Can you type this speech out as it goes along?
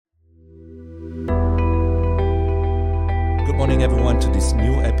Good morning, everyone, to this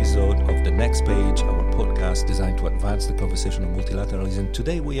new episode of The Next Page, our podcast designed to advance the conversation on multilateralism.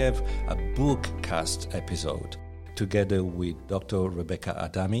 Today we have a bookcast episode together with Dr. Rebecca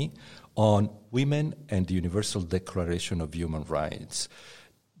Adami on Women and the Universal Declaration of Human Rights.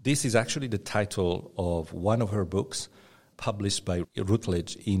 This is actually the title of one of her books published by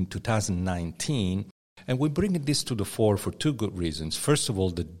Routledge in 2019. And we're bringing this to the fore for two good reasons. First of all,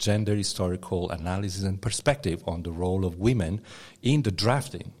 the gender historical analysis and perspective on the role of women in the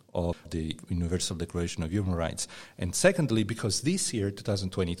drafting of the Universal Declaration of Human Rights. And secondly, because this year,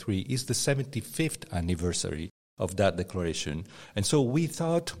 2023, is the 75th anniversary of that declaration. And so we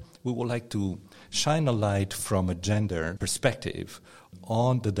thought we would like to shine a light from a gender perspective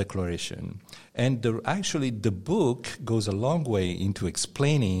on the declaration. And actually, the book goes a long way into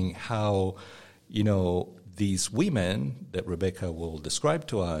explaining how these women that Rebecca will describe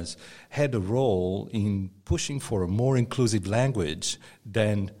to us had a role in pushing for a more inclusive language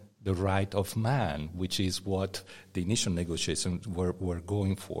than the right of man, which is what the initial negotiations were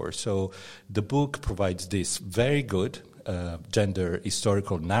going for. So the book provides this very good gender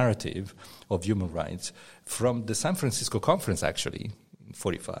historical narrative of human rights from the San Francisco Conference, actually, in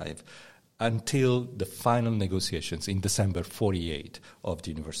 1945, until the final negotiations in December 1948 of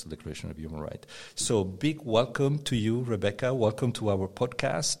the Universal Declaration of Human Rights. So big welcome to you, Rebecca. Welcome to our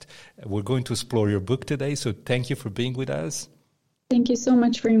podcast. We're going to explore your book today, so thank you for being with us. Thank you so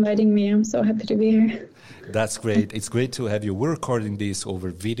much for inviting me. I'm so happy to be here. That's great. It's great to have you. We're recording this over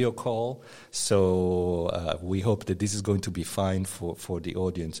video call, so we hope that this is going to be fine for the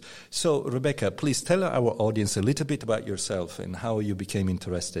audience. So, Rebecca, please tell our audience a little bit about yourself and how you became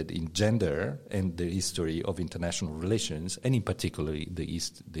interested in gender and the history of international relations, and in particular the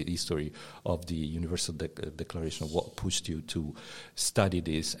history of the Universal Declaration, of what pushed you to study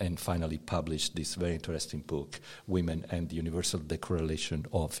this and finally publish this very interesting book, Women and the Universal Declaration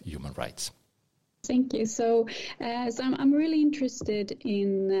of Human Rights. Thank you. So I'm really interested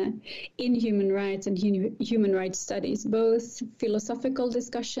in human rights and human rights studies, both philosophical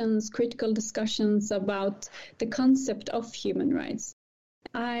discussions, critical discussions about the concept of human rights.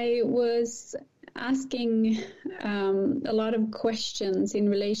 I was asking a lot of questions in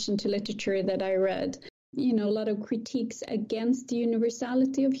relation to literature that I read. A lot of critiques against the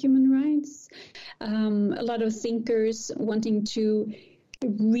universality of human rights, a lot of thinkers wanting to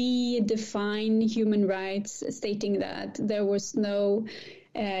redefine human rights, stating that there was no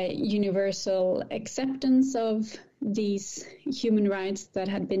universal acceptance of these human rights that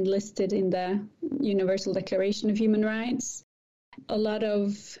had been listed in the Universal Declaration of Human Rights. A lot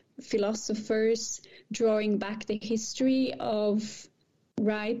of philosophers drawing back the history of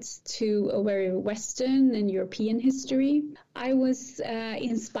rights to a very Western and European history. I was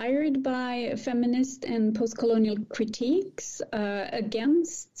inspired by feminist and post-colonial critiques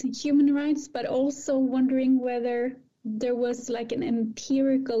against human rights, but also wondering whether there was like an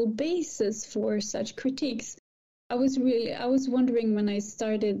empirical basis for such critiques. I was wondering when I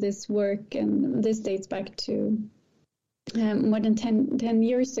started this work, and this dates back to more than 10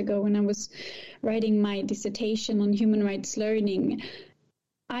 years ago when I was writing my dissertation on human rights learning.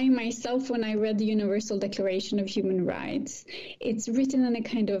 I myself, when I read the Universal Declaration of Human Rights, it's written in a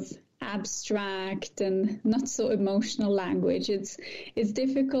kind of abstract and not so emotional language. It's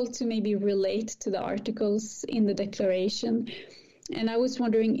difficult to maybe relate to the articles in the declaration. And I was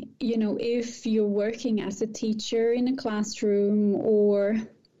wondering, if you're working as a teacher in a classroom or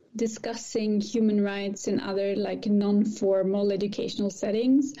discussing human rights in other like non-formal educational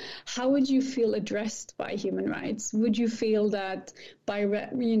settings, how would you feel addressed by human rights? Would you feel that by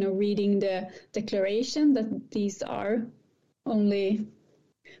reading the declaration that these are only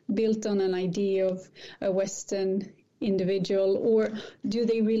built on an idea of a Western individual, or do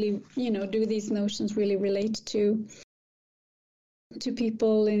they really, do these notions really relate to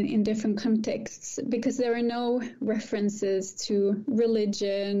people in different contexts? Because there are no references to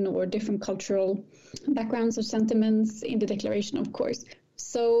religion or different cultural backgrounds or sentiments in the declaration, of course.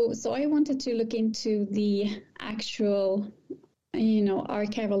 So I wanted to look into the actual,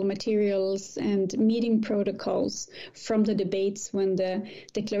 archival materials and meeting protocols from the debates when the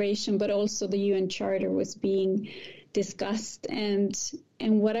declaration, but also the UN Charter was being discussed. And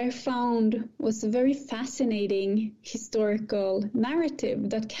what I found was a very fascinating historical narrative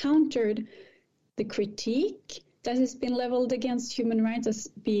that countered the critique that has been leveled against human rights as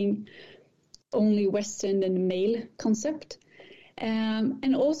being only Western and male concept,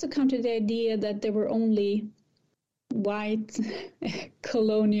 and also countered the idea that there were only white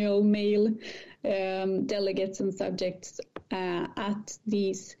colonial male delegates and subjects at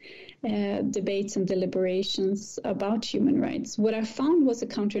these debates and deliberations about human rights, what I found was a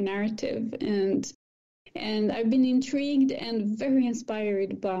counter-narrative. And I've been intrigued and very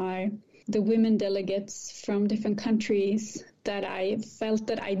inspired by the women delegates from different countries that I felt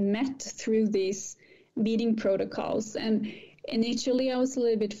that I met through these meeting protocols. And initially I was a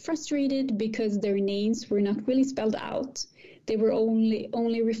little bit frustrated because their names were not really spelled out. They were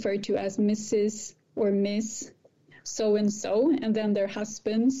only referred to as Mrs. or Miss so-and-so, and then their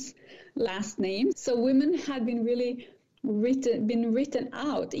husband's last name. So women had been really written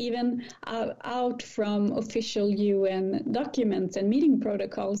out, even out from official UN documents and meeting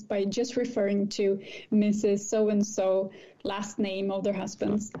protocols by just referring to Mrs. so-and-so, last name of their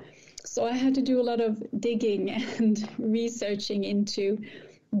husbands. So I had to do a lot of digging and researching into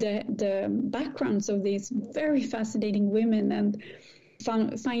the backgrounds of these very fascinating women, and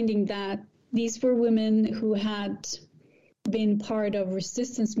finding that these were women who had been part of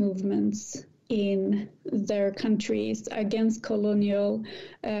resistance movements in their countries against colonial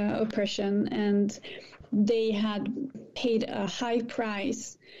oppression, and they had paid a high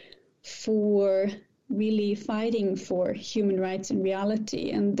price for really fighting for human rights in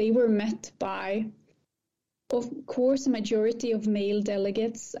reality. And they were met by, of course, a majority of male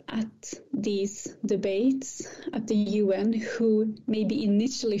delegates at these debates at the UN who maybe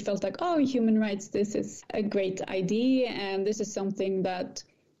initially felt like, oh, human rights, this is a great idea, and this is something that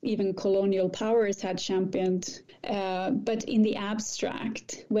even colonial powers had championed. But in the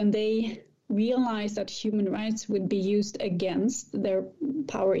abstract, when they realized that human rights would be used against their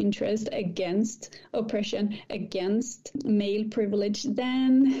power interest, against oppression, against male privilege,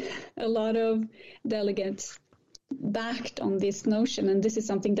 then a lot of delegates backed on this notion. And this is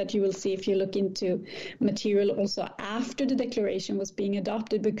something that you will see if you look into material also after the declaration was being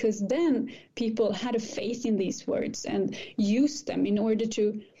adopted, because then people had a faith in these words and used them in order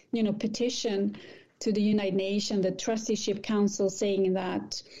to, petition to the United Nations, the Trusteeship Council, saying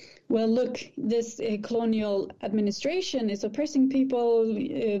that, well, look, this colonial administration is oppressing people.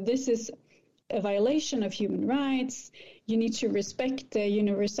 This is a violation of human rights. You need to respect the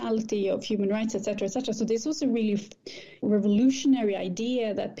universality of human rights, etc., etc. So this was a really revolutionary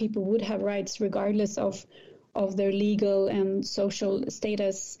idea that people would have rights regardless of their legal and social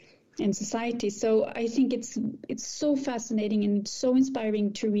status in society. So I think it's so fascinating and it's so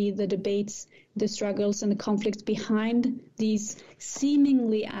inspiring to read the debates, the struggles and the conflicts behind these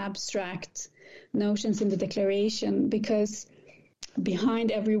seemingly abstract notions in the declaration, because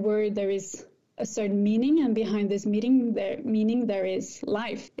behind every word there is a certain meaning, and behind this meaning there is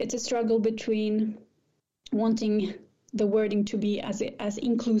life. It's a struggle between wanting the wording to be as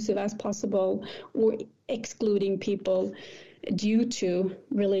inclusive as possible, or excluding people due to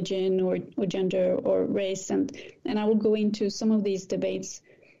religion or gender or race, and I will go into some of these debates.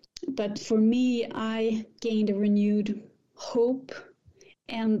 But for me, I gained a renewed hope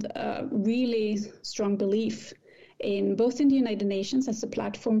and a really strong belief in both in the United Nations as a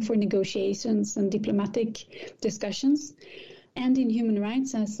platform for negotiations and diplomatic discussions, and in human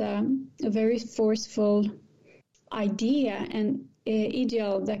rights as a very forceful idea and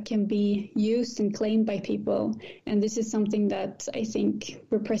ideal that can be used and claimed by people. And this is something that I think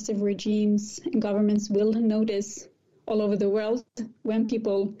repressive regimes and governments will notice all over the world when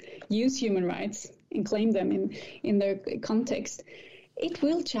people use human rights and claim them in their context. It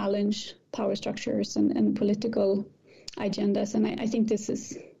will challenge power structures and political agendas. And I think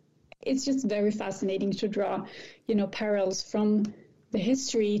it's just very fascinating to draw, parallels from the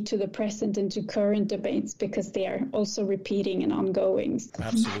history to the present and to current debates, because they are also repeating and ongoing.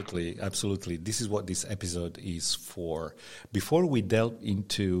 Absolutely. This is what this episode is for. Before we delve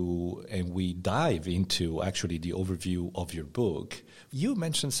into and we dive into actually the overview of your book, you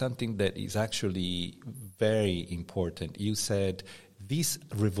mentioned something that is actually very important. You said this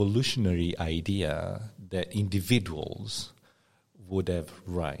revolutionary idea that individuals would have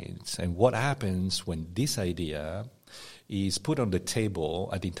rights, and what happens when this idea is put on the table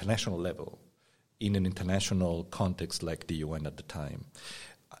at the international level in an international context like the UN at the time.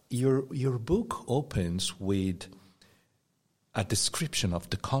 Your book opens with a description of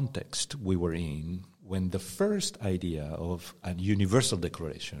the context we were in when the first idea of a universal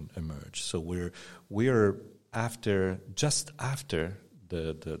declaration emerged. So we're just after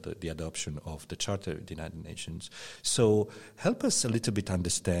the adoption of the Charter of the United Nations. So help us a little bit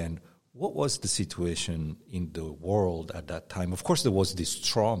understand what was the situation in the world at that time. Of course, there was this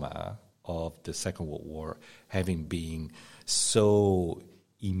trauma of the Second World War having been so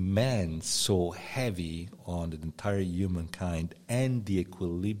immense, so heavy on the entire humankind and the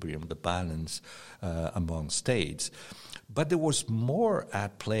equilibrium, the balance among states. But there was more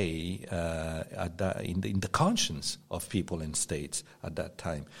at play in the conscience of people and states at that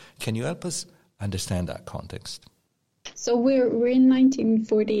time. Can you help us understand that context? So we're in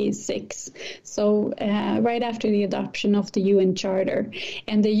 1946, so right after the adoption of the UN Charter,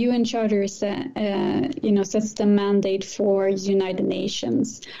 and the UN Charter sets the mandate for United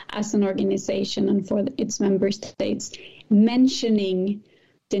Nations as an organization and for its member states, mentioning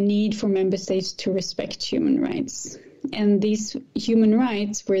the need for member states to respect human rights. And these human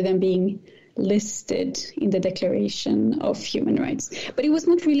rights were then being listed in the Declaration of Human Rights. But it was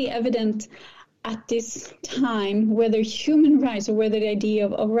not really evident at this time whether human rights or whether the idea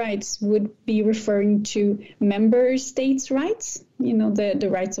of rights would be referring to member states' rights, the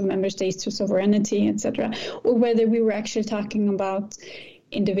rights of member states to sovereignty, etc., or whether we were actually talking about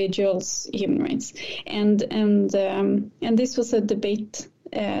individuals' human rights. And this was a debate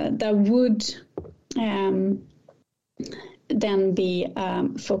that would then be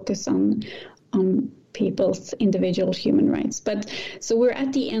focused on people's individual human rights. But so we're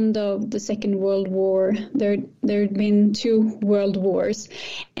at the end of the Second World War. There had been 2 world wars,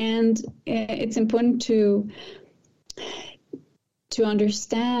 and it's important to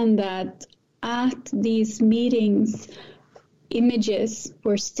understand that at these meetings, images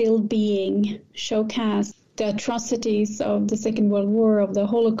were still being showcased. The atrocities of the Second World War, of the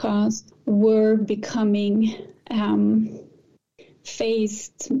Holocaust, were becoming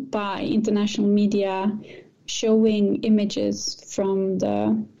faced by international media, showing images from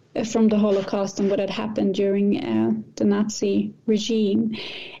the Holocaust and what had happened during the Nazi regime.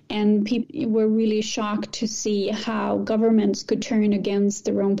 And people were really shocked to see how governments could turn against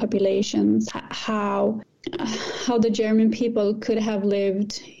their own populations, how the German people could have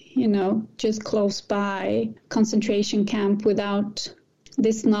lived, just close by concentration camp without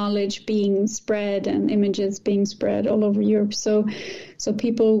this knowledge being spread and images being spread all over Europe. So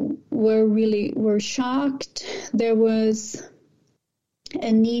people were shocked. There was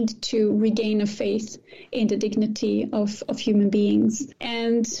a need to regain a faith in the dignity of human beings.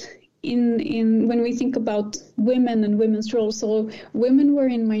 And in when we think about women and women's roles, so women were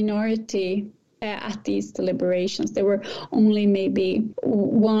in minority at these deliberations. There were only maybe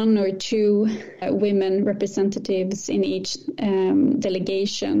 1 or 2 women representatives in each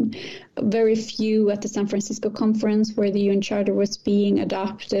delegation. Very few at the San Francisco conference where the UN Charter was being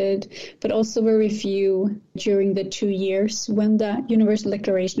adopted, but also very few during the 2 years when the Universal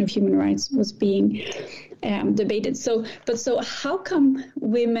Declaration of Human Rights was being debated. So how come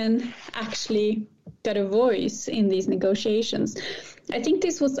women actually got a voice in these negotiations? I think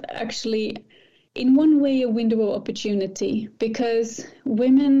this was actually, in one way, a window of opportunity, because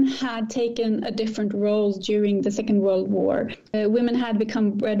women had taken a different role during the Second World War. Women had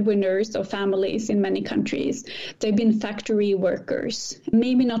become breadwinners of families in many countries. They've been factory workers,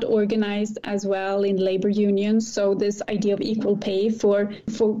 maybe not organized as well in labor unions. So this idea of equal pay for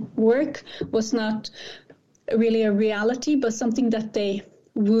work was not really a reality, but something that they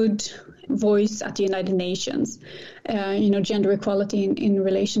would voice at the United Nations, gender equality in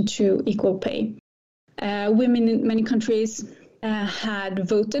relation to equal pay. Women in many countries had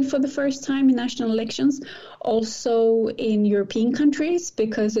voted for the first time in national elections, also in European countries,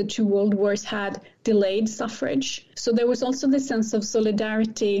 because the 2 world wars had delayed suffrage. So there was also this sense of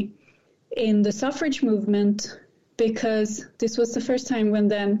solidarity in the suffrage movement, because this was the first time when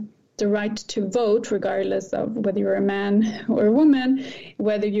then the right to vote, regardless of whether you're a man or a woman,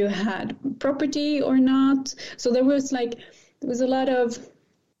 whether you had property or not. So there was a lot of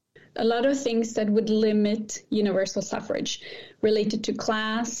things that would limit universal suffrage related to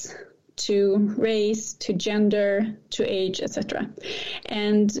class, to race, to gender, to age, etc.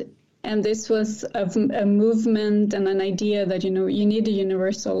 And this was a movement and an idea that, you need a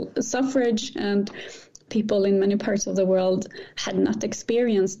universal suffrage, and people in many parts of the world had not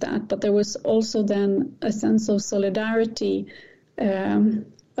experienced that. But there was also then a sense of solidarity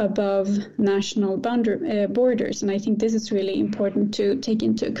above national borders. And I think this is really important to take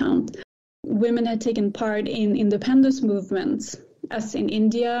into account. Women had taken part in independence movements, as in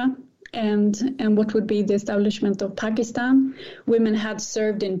India and what would be the establishment of Pakistan. Women had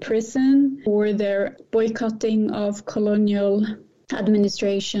served in prison for their boycotting of colonial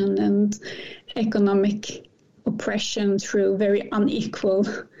administration and economic oppression through very unequal,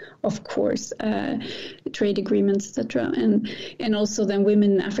 of course, trade agreements, etc. And also then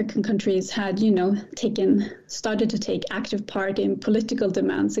women in African countries had, started to take active part in political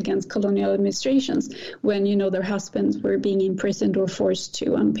demands against colonial administrations when, their husbands were being imprisoned or forced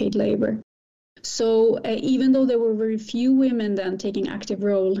to unpaid labor. So even though there were very few women then taking active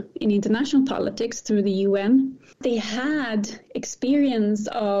role in international politics through the UN, they had experience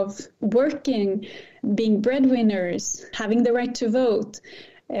of working, being breadwinners, having the right to vote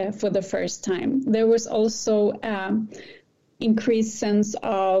for the first time. There was also increased sense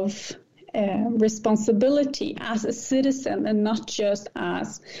of responsibility as a citizen and not just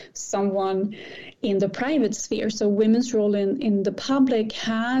as someone in the private sphere. So women's role in the public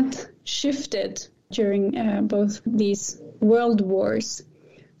had shifted during both these world wars.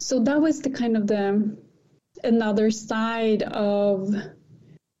 So that was the kind of another side of,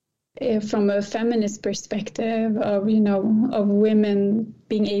 from a feminist perspective, of women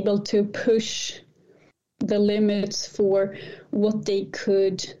being able to push the limits for what they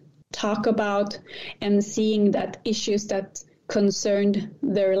could talk about, and seeing that issues that concerned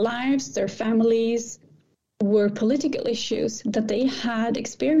their lives, their families, were political issues that they had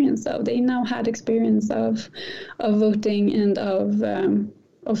experience of. They now had experience of voting and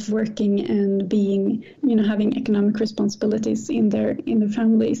of working and being, having economic responsibilities in their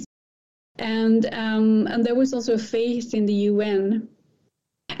families. And there was also a faith in the UN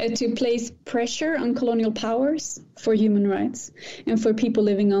to place pressure on colonial powers for human rights and for people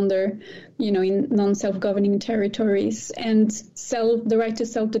living under, in non-self-governing territories. And the right to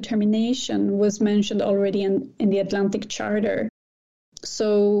self-determination was mentioned already in the Atlantic Charter.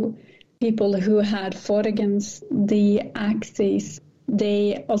 So people who had fought against the Axis,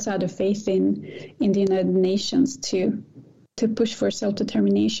 they also had a faith in the United Nations to push for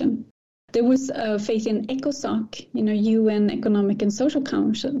self-determination. There was a faith in ECOSOC, UN Economic and Social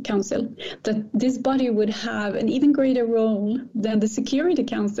Council, that this body would have an even greater role than the Security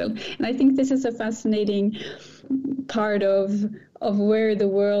Council. And I think this is a fascinating part of where the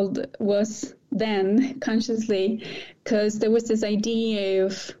world was then, consciously, because there was this idea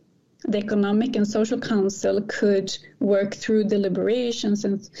of the Economic and Social Council could work through deliberations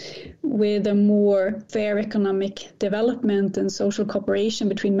and with a more fair economic development and social cooperation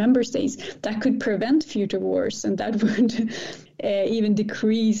between member states that could prevent future wars, and that would even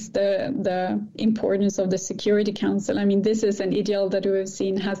decrease the importance of the Security Council. I mean, this is an ideal that we've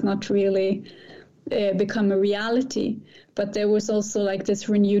seen has not really become a reality. But there was also this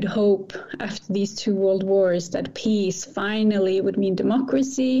renewed hope after these two world wars that peace finally would mean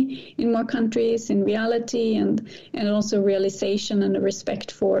democracy in more countries in reality, and also realization and a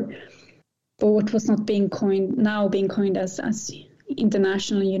respect for what was not being coined as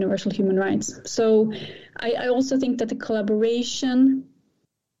international and universal human rights. So I also think that the collaboration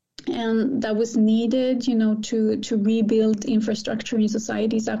and that was needed, to rebuild infrastructure in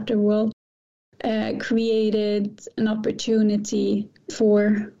societies after world created an opportunity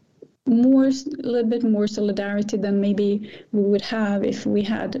for a little bit more solidarity than maybe we would have if we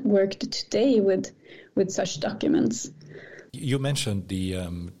had worked today with such documents. You mentioned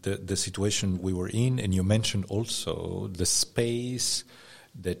the situation we were in, and you mentioned also the space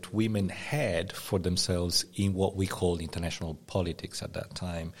that women had for themselves in what we call international politics at that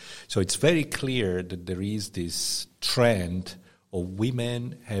time. So it's very clear that there is this trend of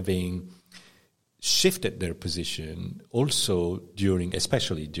women having shifted their position also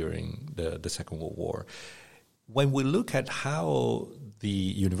especially during the Second World War. When we look at how the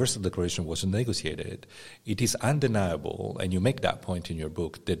Universal Declaration was negotiated, it is undeniable, and you make that point in your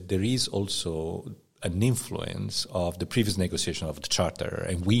book, that there is also an influence of the previous negotiation of the Charter.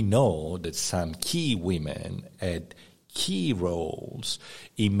 And we know that some key women had key roles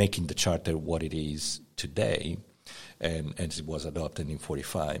in making the Charter what it is today. And it was adopted in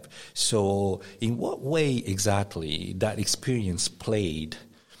 1945. So in what way exactly that experience played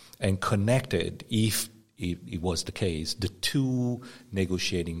and connected, if it was the case, the two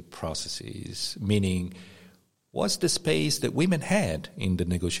negotiating processes? Meaning, was the space that women had in the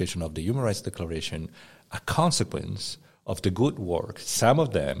negotiation of the Human Rights Declaration a consequence of the good work some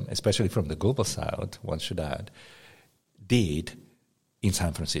of them, especially from the Global South, one should add, did in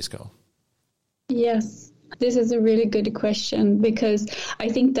San Francisco? Yes. This is a really good question, because I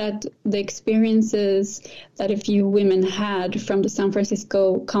think that the experiences that a few women had from the San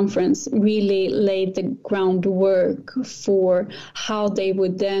Francisco conference really laid the groundwork for how they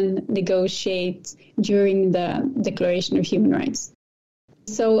would then negotiate during the Declaration of Human Rights.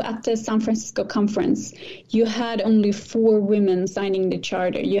 So at the San Francisco conference, you had only 4 women signing the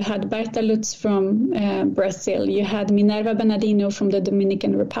charter. You had Berta Lutz from Brazil. You had Minerva Bernardino from the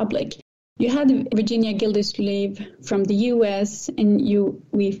Dominican Republic. You had Virginia Gildersleeve from the U.S. and Yu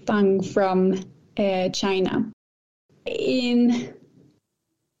Weifang from China. In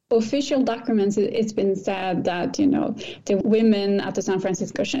official documents, it's been said that, the women at the San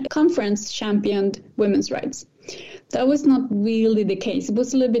Francisco conference championed women's rights. That was not really the case. It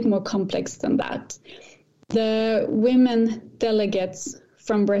was a little bit more complex than that. The women delegates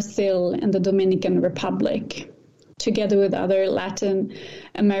from Brazil and the Dominican Republic, together with other Latin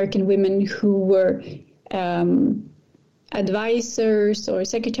American women who were advisors or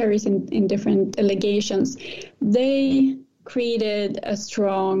secretaries in different delegations, they created a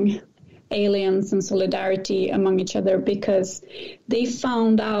strong alliance and solidarity among each other because they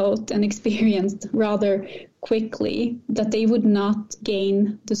found out and experienced rather quickly that they would not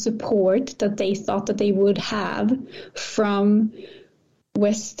gain the support that they thought that they would have from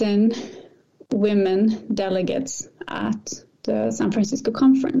Western women delegates at the San Francisco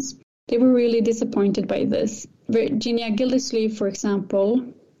conference. They were really disappointed by this. Virginia Gildersleeve, for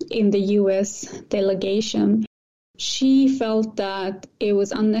example, in the U.S. delegation, she felt that it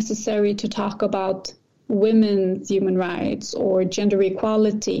was unnecessary to talk about women's human rights or gender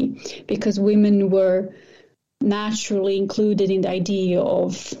equality because women were naturally included in the idea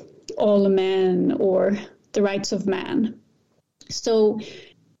of all men or the rights of man. So,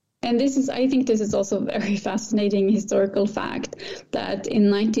 and I think this is also a very fascinating historical fact that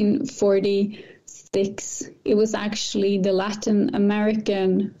in 1946, it was actually the Latin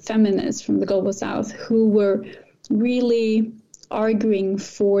American feminists from the Global South who were really arguing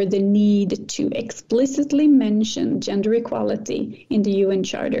for the need to explicitly mention gender equality in the UN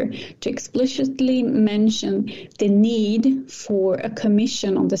Charter, to explicitly mention the need for a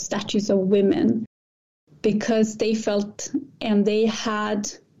commission on the status of women, because they felt and they had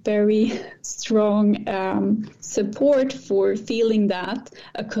very strong support for feeling that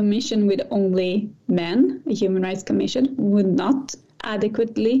a commission with only men, a human rights commission, would not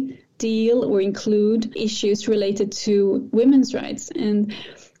adequately deal or include issues related to women's rights. And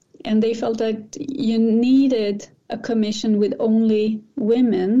they felt that you needed a commission with only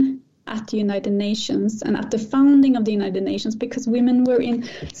women at the United Nations and at the founding of the United Nations, because women were in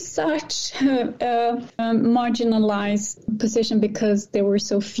such a marginalized position because there were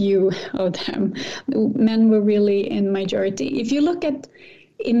so few of them. Men were really in majority. If you look at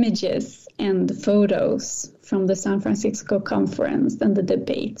images and photos from the San Francisco conference and the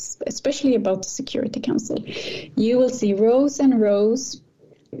debates, especially about the Security Council, you will see rows and rows.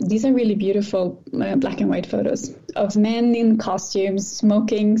 These are really beautiful black and white photos of men in costumes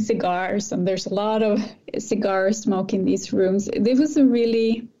smoking cigars, and there's a lot of cigar smoke in these rooms. There was a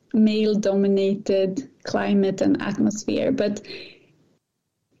really male-dominated climate and atmosphere, but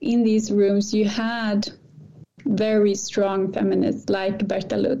in these rooms you had very strong feminists like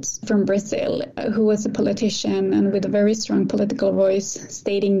Berta Lutz from Brazil, who was a politician and with a very strong political voice,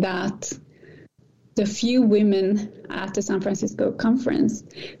 stating that the few women at the San Francisco conference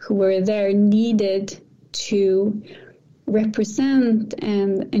who were there needed to represent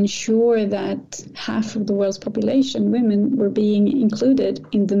and ensure that half of the world's population, women, were being included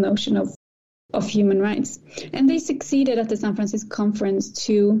in the notion of human rights. And they succeeded at the San Francisco conference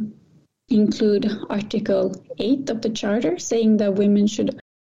to include Article 8 of the Charter, saying that women should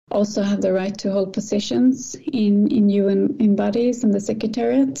also have the right to hold positions in UN bodies and the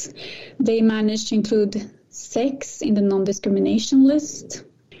Secretariat. They managed to include sex in the non-discrimination list.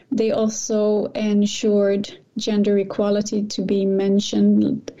 They also ensured gender equality to be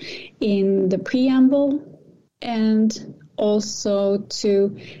mentioned in the preamble, and also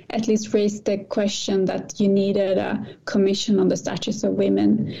to at least raise the question that you needed a commission on the status of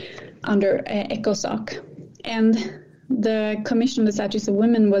women under ECOSOC. And the Commission on the Status of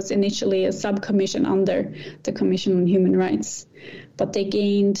Women was initially a subcommission under the Commission on Human Rights, but they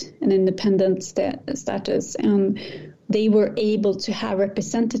gained an independent status, and they were able to have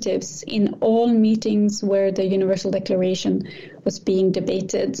representatives in all meetings where the Universal Declaration was being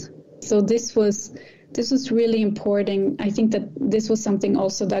debated. So this was really important. I think that this was something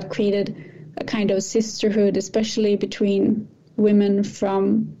also that created a kind of sisterhood, especially between women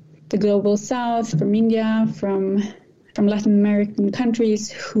from the Global South, from India, from Latin American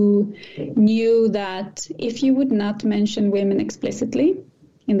countries, who knew that if you would not mention women explicitly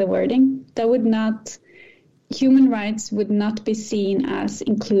in the wording, human rights would not be seen as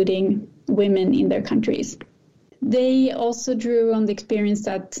including women in their countries. They also drew on the experience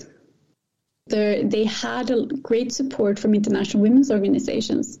that they had a great support from international women's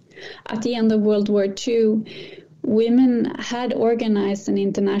organizations. At the end of World War II, women had organized in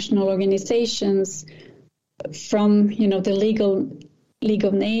international organizations from, the League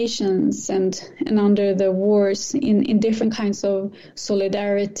of Nations and under the wars in different kinds of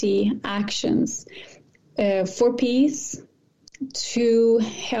solidarity actions for peace, to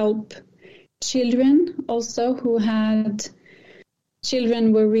help children also who had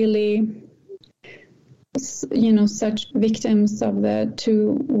children were really such victims of the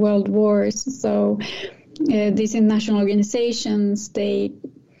two world wars. So these international organizations, they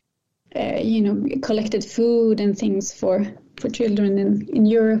collected food and things for children in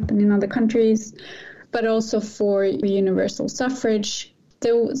Europe and in other countries, but also for universal suffrage.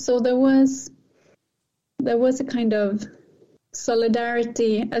 So there was a kind of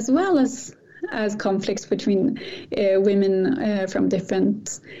solidarity as well as conflicts between women from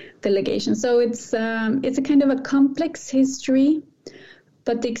different delegations. So it's a kind of a complex history,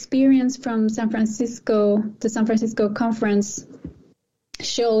 but the experience from the San Francisco conference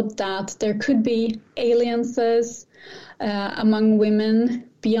showed that there could be alliances among women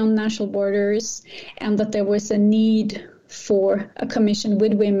beyond national borders, and that there was a need for a commission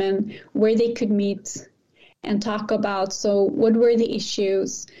with women where they could meet and talk about, so what were the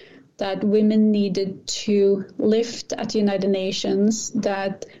issues that women needed to lift at the United Nations,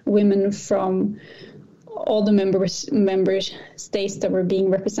 that women from all the member states that were being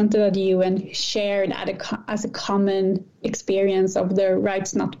represented at the UN shared as a common experience of their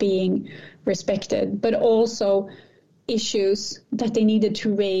rights not being respected, but also issues that they needed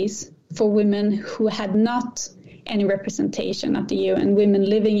to raise for women who had not any representation at the UN, women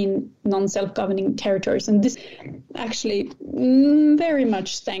living in non-self-governing territories. And this actually very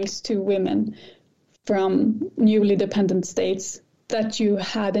much thanks to women from newly dependent states, that you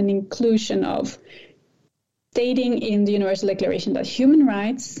had an inclusion of stating in the Universal Declaration that human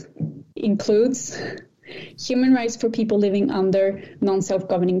rights includes human rights for people living under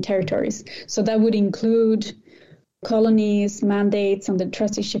non-self-governing territories. So that would include colonies, mandates on the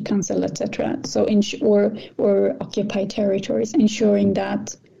Trusteeship Council, etc. So or occupied territories, ensuring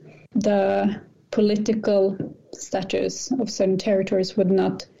that the political status of certain territories would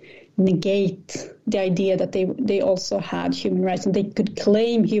not negate the idea that they also had human rights and they could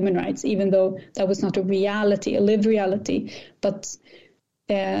claim human rights, even though that was not a lived reality. But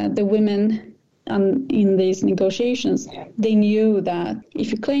the women in these negotiations, they knew that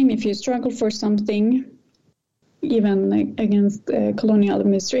if you struggle for something, even against colonial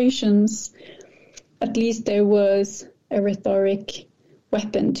administrations, at least there was a rhetoric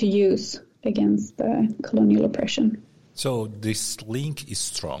weapon to use against colonial oppression. So this link is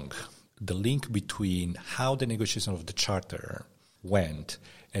strong. The link between how the negotiation of the Charter went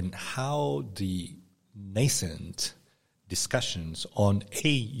and how the nascent discussions on a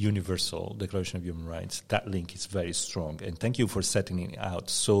universal Declaration of Human Rights, that link is very strong. And thank you for setting it out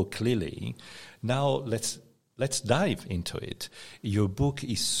so clearly. Now let's dive into it. Your book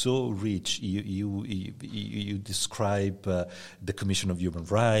is so rich. You describe the Commission of Human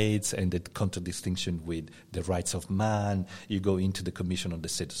Rights and the contradistinction with the rights of man. You go into the Commission on the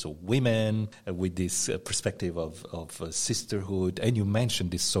Status of Women with this perspective of sisterhood. And you mentioned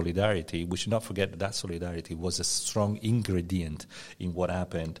this solidarity. We should not forget that solidarity was a strong ingredient in what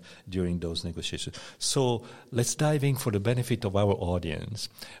happened during those negotiations. So let's dive in for the benefit of our audience.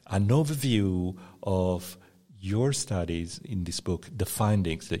 An overview of your studies in this book, the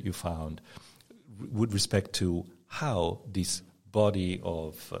findings that you found with respect to how this body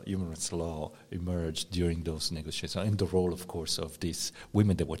of human rights law emerged during those negotiations, and the role, of course, of these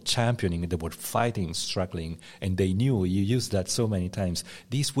women that were championing, that were fighting, struggling, and they knew, you used that so many times,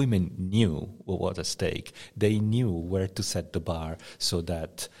 these women knew what was at stake. They knew where to set the bar so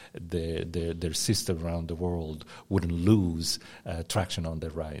that their sisters around the world wouldn't lose traction on their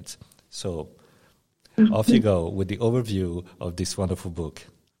rights. So off you go with the overview of this wonderful book.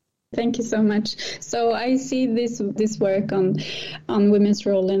 Thank you so much. So I see this work on women's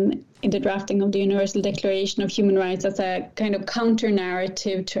role in the drafting of the Universal Declaration of Human Rights as a kind of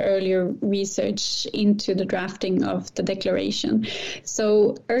counter-narrative to earlier research into the drafting of the Declaration.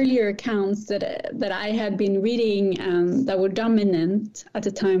 So earlier accounts that I had been reading that were dominant at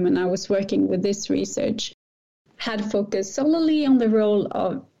the time when I was working with this research had focused solely on the role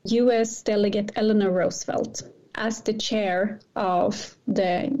of U.S. Delegate Eleanor Roosevelt as the chair of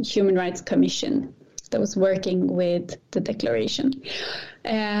the Human Rights Commission that was working with the Declaration.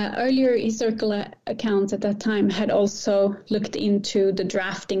 Earlier historical accounts at that time had also looked into the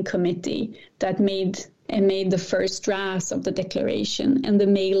drafting committee that made and made the first drafts of the declaration, and the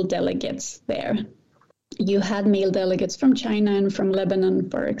male delegates there. You had male delegates from China and from Lebanon,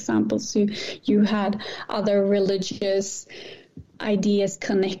 for example. So you had other religious ideas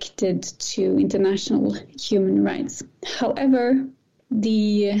connected to international human rights. However,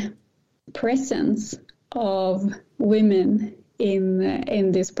 the presence of women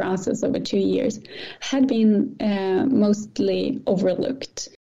in this process over 2 years had been mostly overlooked.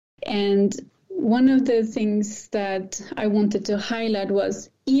 And one of the things that I wanted to highlight was,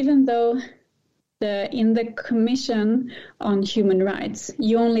 even though in the Commission on Human Rights,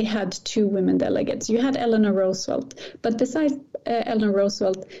 you only had 2 women delegates. You had Eleanor Roosevelt, but besides Eleanor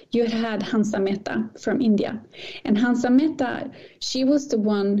Roosevelt, you had Hansa Mehta from India. And Hansa Mehta, she was the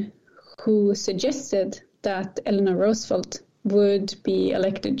one who suggested that Eleanor Roosevelt would be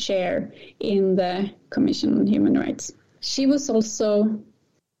elected chair in the Commission on Human Rights. She was also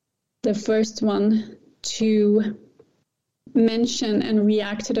the first one to mention and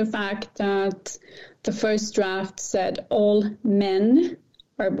react to the fact that the first draft said all men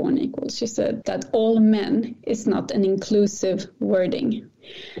are born equal. She said that all men is not an inclusive wording.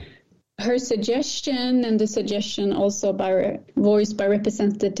 Her suggestion, and the suggestion also voiced by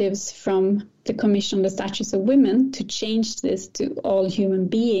representatives from the Commission on the Status of Women to change this to all human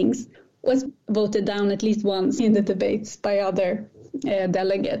beings, was voted down at least once in the debates by other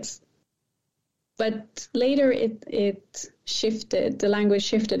delegates. But later it shifted, the language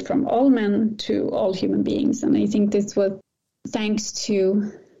shifted from all men to all human beings. And I think this was thanks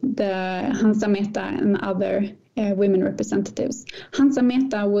to the Hansa Mehta and other women representatives. Hansa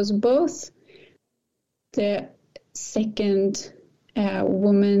Mehta was both the second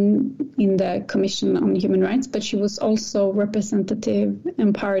woman in the Commission on Human Rights, but she was also representative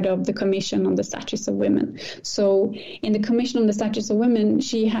and part of the Commission on the Status of Women. So in the Commission on the Status of Women,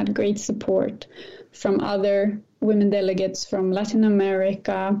 she had great support from other women delegates from Latin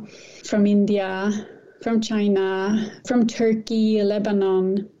America, from India, from China, from Turkey,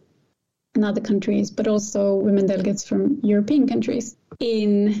 Lebanon, and other countries, but also women delegates from European countries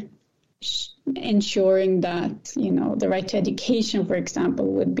in ensuring that, the right to education, for example,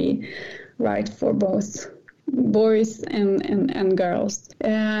 would be right for both boys and girls.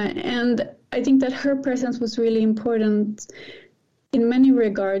 And I think that her presence was really important in many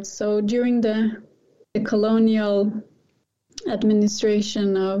regards. So during the colonial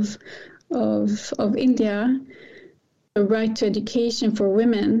administration of India, the right to education for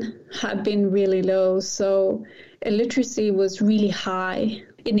women had been really low. So illiteracy was really high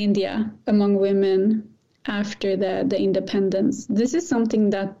in India among women after the independence. This is something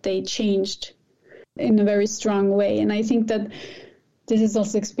that they changed in a very strong way. And I think that this is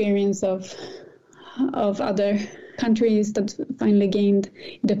also experience of other countries that finally gained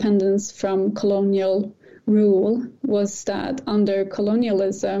independence from colonial rule, was that under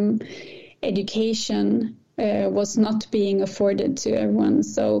colonialism, education was not being afforded to everyone.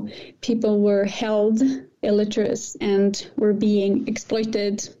 So people were held illiterate and were being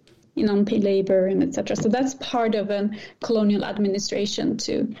exploited in unpaid labor and etc. So that's part of a colonial administration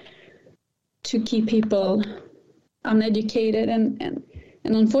to keep people uneducated. And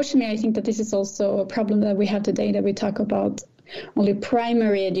unfortunately, I think that this is also a problem that we have today, that we talk about only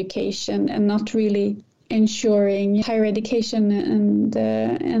primary education and not really ensuring higher education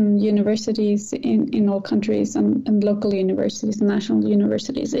and universities in all countries, and local universities and national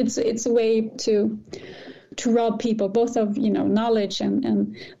universities. It's a way to rob people both of knowledge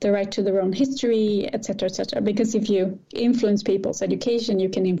and the right to their own history, etc., etc. Because if you influence people's education, you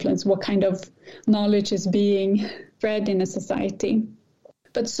can influence what kind of knowledge is being spread in a society.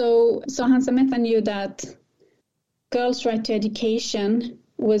 But so Hansa Mehta knew that girls' right to education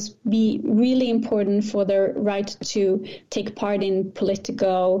was really important for their right to take part in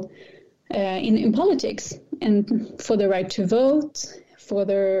political, in politics, and for the right to vote,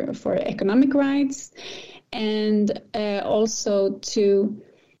 for economic rights, and also to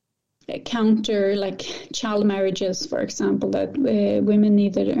counter child marriages, for example, that women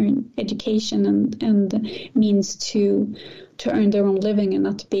needed earn education and means to earn their own living and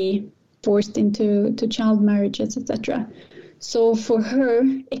not be forced into child marriages, etc. So for her,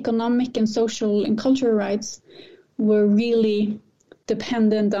 economic and social and cultural rights were really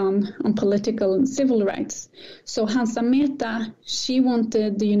dependent on political and civil rights. So Hansa Mehta, she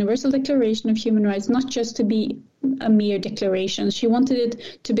wanted the Universal Declaration of Human Rights not just to be a mere declaration. She wanted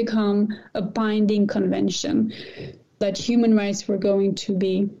it to become a binding convention, that human rights were going to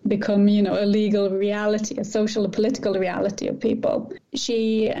become a legal reality, a social and political reality of people.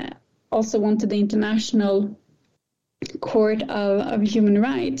 She also wanted the International Court of Human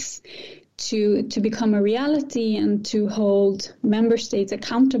Rights to become a reality and to hold member states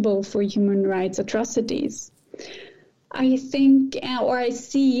accountable for human rights atrocities. I think, or I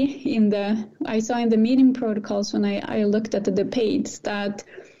saw in the meeting protocols when I looked at the debates that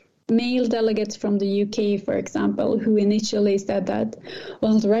male delegates from the UK, for example, who initially said that,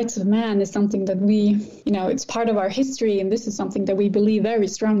 well, the rights of man is something that it's part of our history and this is something that we believe very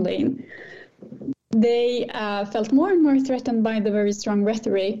strongly in. They felt more and more threatened by the very strong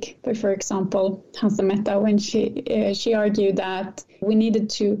rhetoric by, for example, Hansa Mehta, when she argued that we needed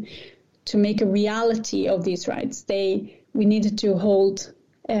to make a reality of these rights. We needed to hold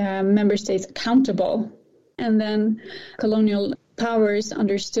member states accountable. And then colonial powers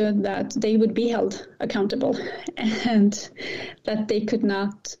understood that they would be held accountable and that they could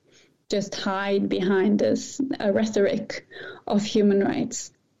not just hide behind this rhetoric of human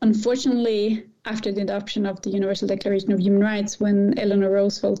rights. Unfortunately, after the adoption of the Universal Declaration of Human Rights, when Eleanor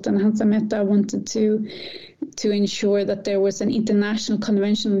Roosevelt and Hansa Mehta wanted to ensure that there was an international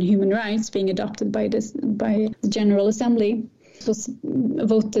convention on human rights being adopted by the General Assembly, it was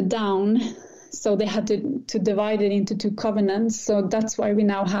voted down. So they had to divide it into two covenants. So that's why we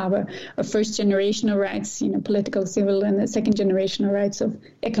now have a first generation of rights, political, civil, and a second generation of rights of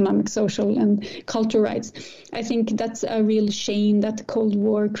economic, social, and cultural rights. I think that's a real shame that the Cold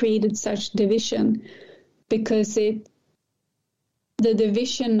War created such division, because the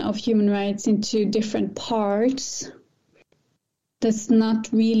division of human rights into different parts does not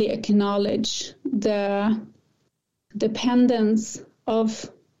really acknowledge the dependence of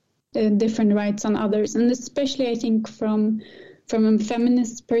different rights on others, and especially I think from a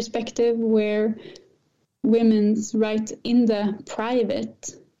feminist perspective, where women's right in the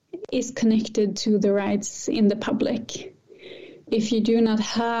private is connected to the rights in the public. If you do not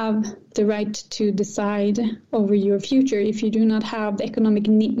have the right to decide over your future, if you do not have the economic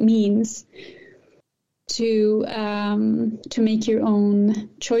means to make your own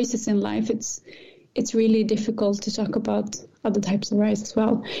choices in life, it's really difficult to talk about other types of rights as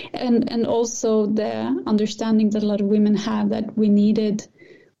well. And also the understanding that a lot of women have that we needed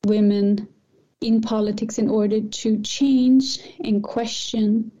women in politics in order to change and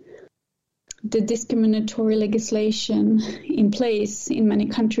question the discriminatory legislation in place in many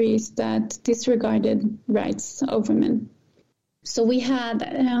countries that disregarded rights of women. So we had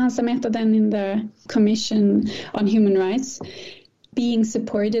Hansa Mehta then in the Commission on Human Rights, being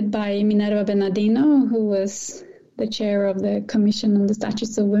supported by Minerva Bernardino, who was the chair of the Commission on the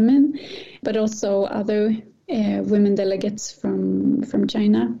Statutes of Women, but also other women delegates from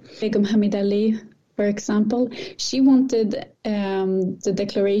China. Begum Hamid Ali, for example, she wanted the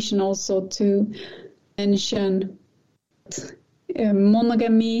declaration also to mention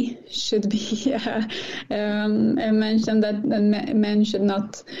monogamy should be mentioned, that men should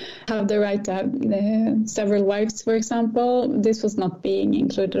not have the right to have several wives, for example. This was not being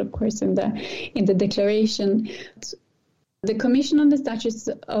included, of course, in the declaration. The Commission on the Statutes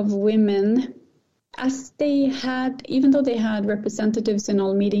of Women, as they had, even though they had representatives in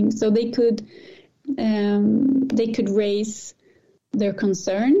all meetings, so they could raise their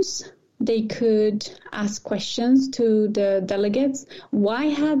concerns. They could ask questions to the delegates. Why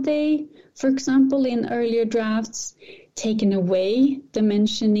had they, for example, in earlier drafts, taken away the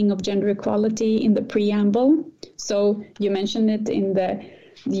mentioning of gender equality in the preamble? So you mentioned it in the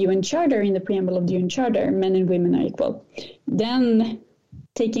UN Charter, in the preamble of the UN Charter, men and women are equal. Then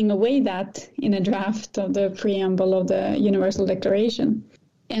taking away that in a draft of the preamble of the Universal Declaration.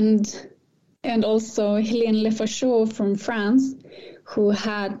 And also Hélène Lefaucheux from France, who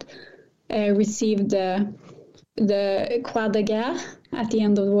had received the Croix de Guerre at the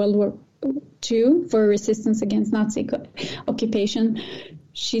end of World War II for resistance against Nazi occupation.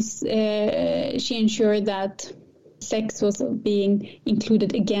 She ensured that sex was being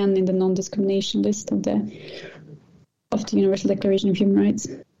included again in the non-discrimination list of the Universal Declaration of Human Rights.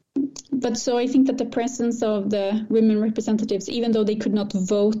 But so I think that the presence of the women representatives, even though they could not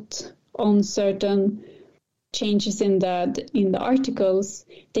vote on certain changes in the articles,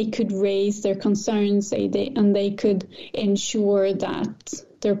 they could raise their concerns, and they could ensure that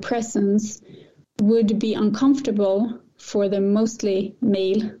their presence would be uncomfortable for the mostly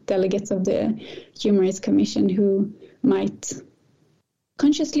male delegates of the Human Rights Commission, who might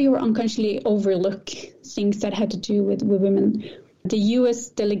consciously or unconsciously overlook things that had to do with women. The U.S.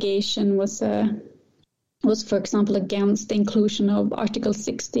 delegation was, for example, against the inclusion of Article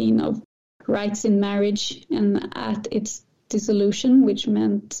 16 of rights in marriage and at its dissolution, which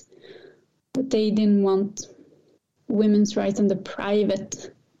meant that they didn't want women's rights in the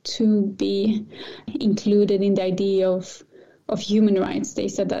private to be included in the idea of human rights. They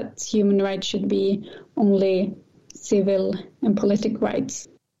said that human rights should be only civil and political rights.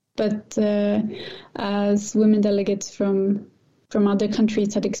 But as women delegates from other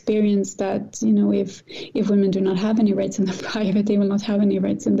countries had experienced that, if women do not have any rights in the private, they will not have any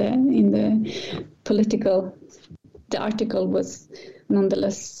rights in the political. The article was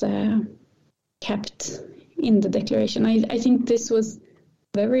nonetheless kept in the declaration. I think this was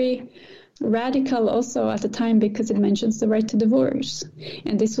very radical also at the time, because it mentions the right to divorce,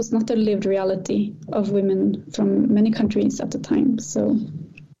 and this was not a lived reality of women from many countries at the time. So,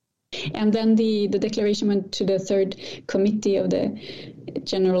 and then the declaration went to the third committee of the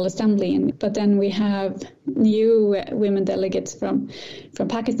General Assembly, but then we have new women delegates from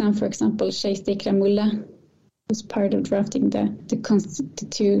Pakistan, for example, Shaista Ikramullah, who's part of drafting the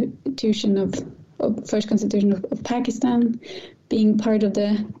constitution of first constitution of Pakistan, being part of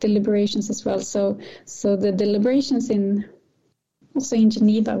the deliberations as well. So the deliberations also in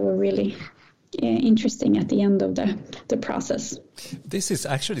Geneva were really interesting at the end of the process. This is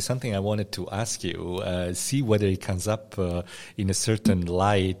actually something I wanted to ask you, see whether it comes up in a certain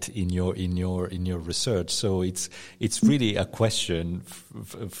light in your research. So it's really a question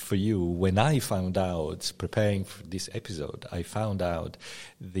for you. When I found out, preparing for this episode, I found out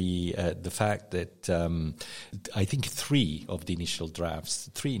the fact that I think three initial drafts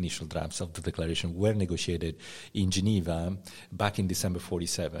of the declaration were negotiated in Geneva back in December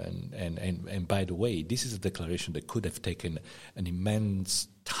 47. And by the way, this is a declaration that could have taken an immense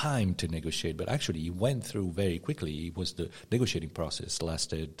time to negotiate, but actually it went through very quickly. It was the negotiating process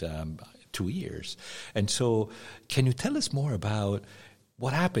lasted 2 years. And so can you tell us more about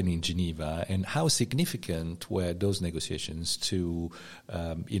what happened in Geneva and how significant were those negotiations to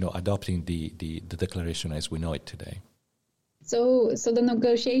adopting the declaration as we know it today? So the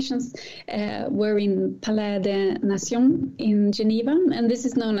negotiations were in Palais des Nations in Geneva, and this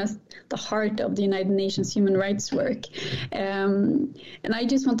is known as the heart of the United Nations human rights work. And I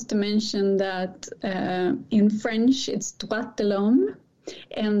just wanted to mention that in French it's droit de l'homme,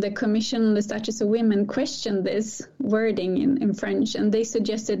 and the Commission on the Status of Women questioned this wording in French, and they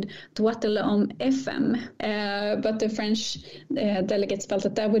suggested droit de l'homme FM, but the French delegates felt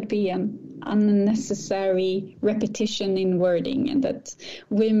that would be an unnecessary repetition in wording, and that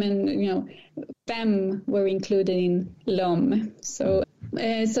women, femme, were included in l'homme. So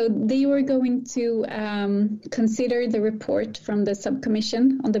they were going to consider the report from the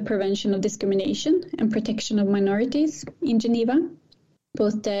subcommission on the prevention of discrimination and protection of minorities in Geneva,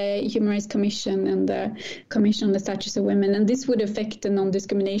 both the Human Rights Commission and the Commission on the Status of Women. And this would affect the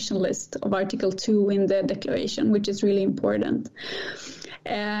non-discrimination list of Article 2 in the declaration, which is really important.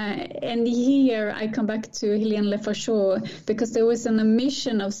 And here I come back to Hélène Lefaucheux, because there was an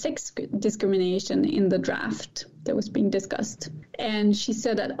omission of sex discrimination in the draft that was being discussed. And she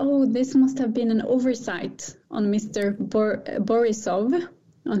said that, this must have been an oversight on Mr. Borisov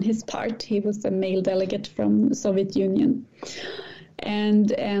on his part. He was a male delegate from the Soviet Union.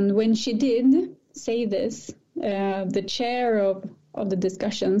 And when she did say this, the chair of the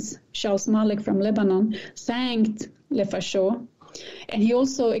discussions, Charles Malik from Lebanon, thanked Lefaucheux, and he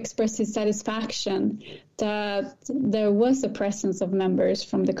also expressed his satisfaction that there was a presence of members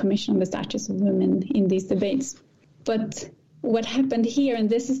from the Commission on the Status of Women in these debates. But what happened here, and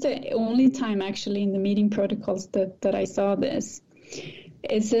this is the only time actually in the meeting protocols that I saw this,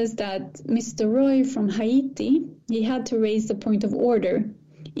 it says that Mr. Roy from Haiti, he had to raise a point of order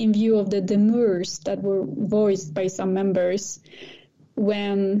in view of the demurs that were voiced by some members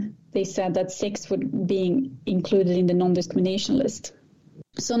when they said that sex would be included in the non-discrimination list.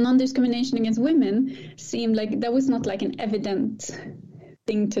 So non-discrimination against women seemed like that was not like an evident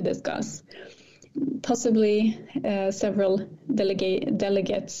thing to discuss. Possibly several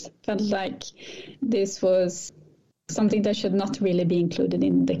delegates felt like this was something that should not really be included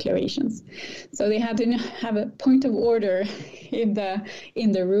in declarations. So they had to have a point of order in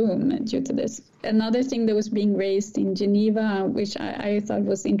the room due to this. Another thing that was being raised in Geneva, which I thought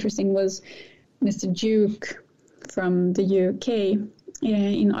was interesting, was Mr. Duke from the UK.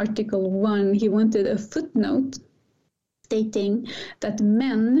 In Article 1, he wanted a footnote stating that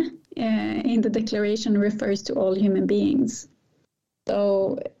men in the declaration refers to all human beings.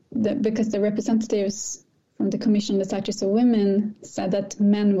 So because the representatives from the Commission on the Status of Women said that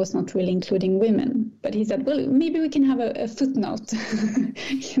men was not really including women. But he said, well, maybe we can have a footnote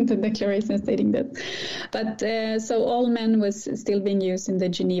in the declaration stating that. But so all men was still being used in the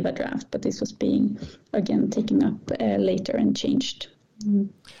Geneva draft, but this was being, again, taken up later and changed.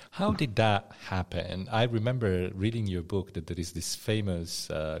 How did that happen? I remember reading your book that there is this famous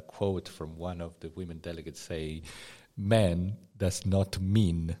quote from one of the women delegates saying, men does not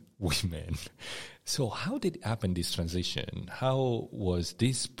mean women. So how did it happen, this transition? How was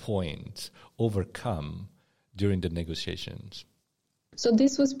this point overcome during the negotiations? So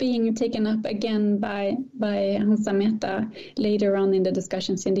this was being taken up again by Hansa Mehta later on in the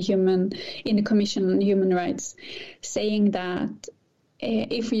discussions in the Commission on Human Rights, saying that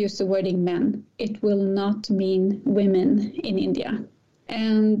if we use the wording men, it will not mean women in India.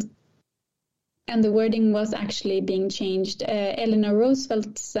 And the wording was actually being changed. Eleanor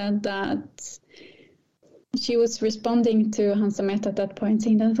Roosevelt said that she was responding to Hansa Mehta at that point,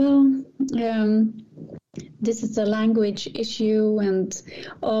 saying that, this is a language issue and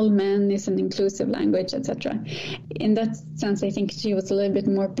all men is an inclusive language, etc. In that sense, I think she was a little bit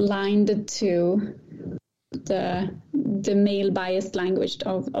more blinded to the male-biased language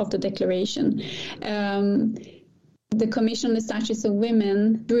of the declaration. The Commission on the Statutes of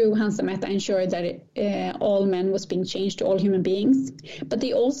Women, through Hansa Mehta, ensured that all men was being changed to all human beings. But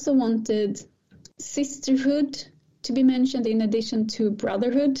they also wanted sisterhood to be mentioned in addition to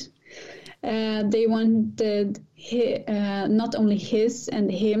brotherhood. They wanted not only his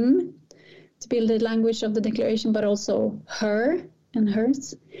and him to be the language of the declaration, but also her and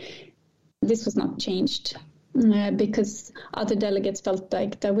hers. This was not changed because other delegates felt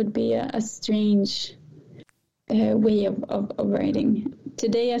like that would be a strange way of writing.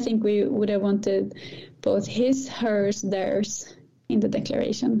 Today, I think we would have wanted both his, hers, theirs in the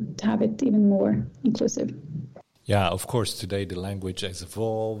declaration to have it even more inclusive. Yeah, of course, today the language has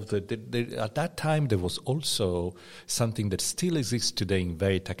evolved. At that time, there was also something that still exists today in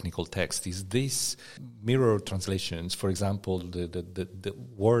very technical text, is this mirror translations. For example, the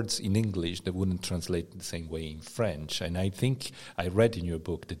words in English that wouldn't translate the same way in French. And I think I read in your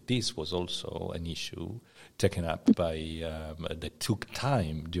book that this was also an issue taken up by, that took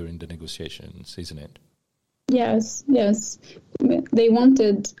time during the negotiations, isn't it? Yes. They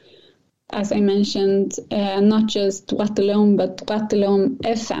wanted, as I mentioned, not just droit de l'homme, but droit de l'homme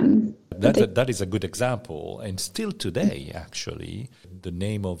FM. That is a good example. And still today, actually, the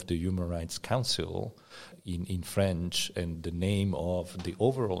name of the Human Rights Council in French and the name of the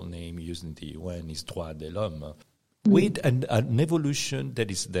overall name used in the UN is droit de l'homme. With an evolution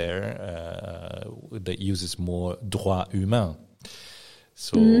that is there that uses more droit humain.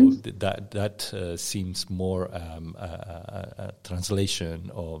 So that seems more a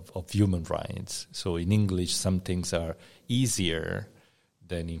translation of human rights. So in English, some things are easier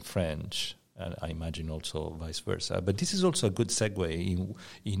than in French, and I imagine also vice versa. But this is also a good segue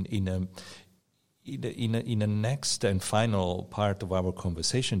in a next and final part of our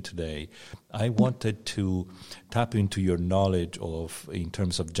conversation today. I wanted to tap into your knowledge in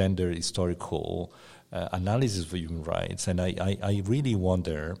terms of gender historical analysis of human rights, and I really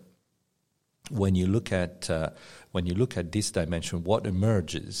wonder, when you look at this dimension, what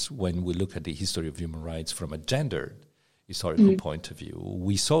emerges when we look at the history of human rights from a gendered historical point of view.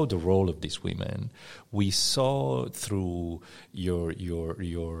 We saw the role of these women. We saw through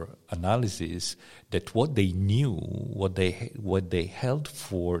your analysis that what they knew, what they held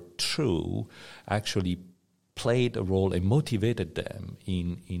for true, actually played a role and motivated them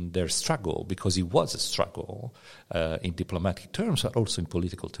in their struggle, because it was a struggle in diplomatic terms, but also in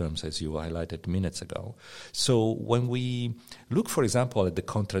political terms, as you highlighted minutes ago. So when we look, for example, at the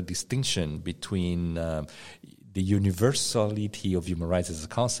contradistinction between the universality of human rights as a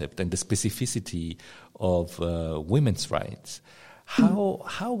concept and the specificity of women's rights,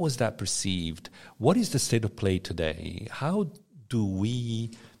 how was that perceived? What is the state of play today? How do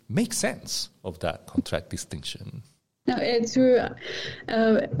we make sense of that contract distinction? No, through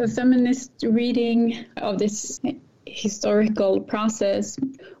a feminist reading of this historical process,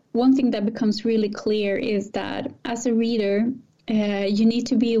 one thing that becomes really clear is that as a reader, you need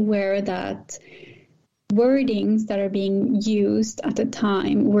to be aware that wordings that are being used at the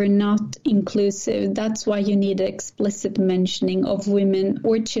time were not inclusive. That's why you need explicit mentioning of women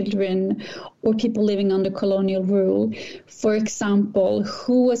or children or people living under colonial rule. For example,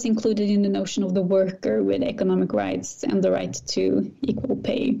 who was included in the notion of the worker with economic rights and the right to equal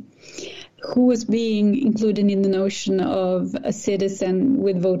pay? Who was being included in the notion of a citizen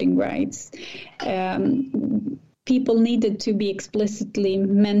with voting rights? People needed to be explicitly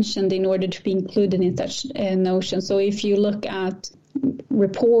mentioned in order to be included in such a notion. So if you look at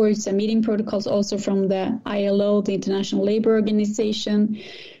reports and meeting protocols also from the ILO, the International Labour Organization,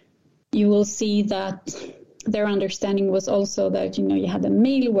 you will see that their understanding was also that, you had a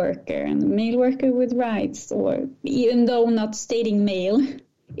male worker and a male worker with rights, or even though not stating male,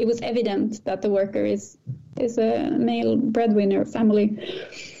 it was evident that the worker is a male breadwinner family.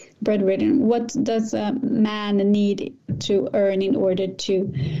 breadwinner. What does a man need to earn in order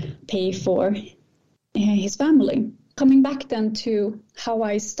to pay for his family? Coming back then to how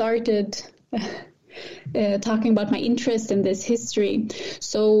I started talking about my interest in this history.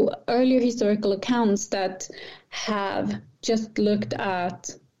 So earlier historical accounts that have just looked at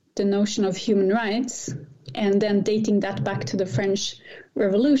the notion of human rights and then dating that back to the French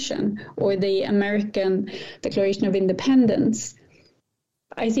Revolution or the American Declaration of Independence,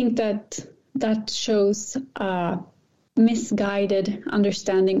 I think that shows a misguided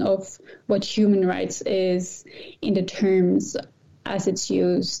understanding of what human rights is in the terms as it's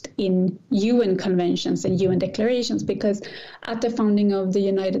used in UN conventions and UN declarations, because at the founding of the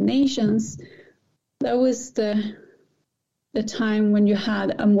United Nations, that was the time when you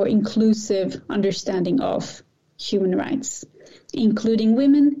had a more inclusive understanding of human rights, including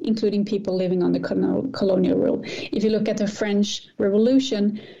women, including people living under colonial rule. If you look at the French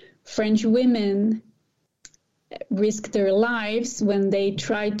Revolution, French women risked their lives when they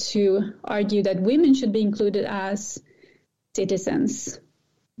tried to argue that women should be included as citizens.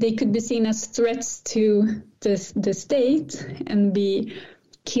 They could be seen as threats to the state and be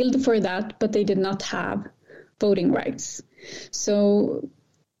killed for that, but they did not have voting rights. So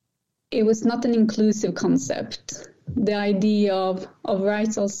it was not an inclusive concept. The idea of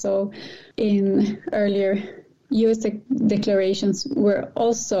rights also in earlier US declarations were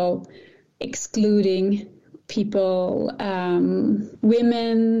also excluding people,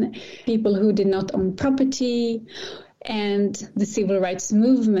 women, people who did not own property, and the civil rights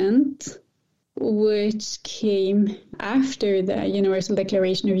movement, which came after the Universal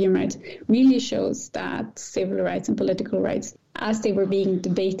Declaration of Human Rights, really shows that civil rights and political rights, as they were being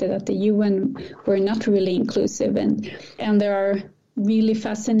debated at the UN, were not really inclusive. And there are really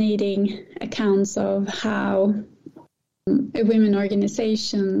fascinating accounts of how women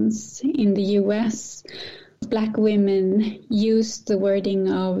organizations in the US, Black women, used the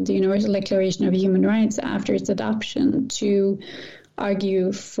wording of the Universal Declaration of Human Rights after its adoption to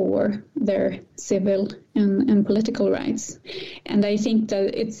argue for their civil and political rights. And I think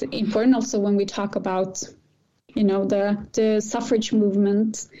that it's important also when we talk about, the suffrage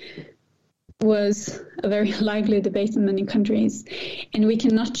movement was a very lively debate in many countries. And we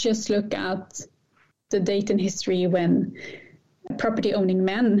cannot just look at the date in history when property-owning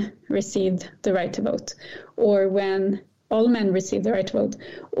men received the right to vote, or when all men received the right to vote,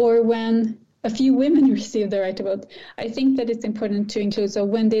 or when a few women received the right to vote. I think that it's important to include, so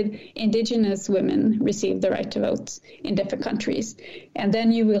when did indigenous women receive the right to vote in different countries? And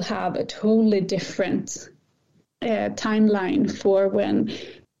then you will have a totally different timeline for when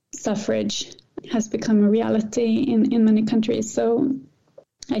suffrage has become a reality in many countries. So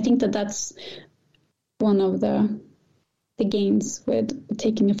I think that that's one of the gains with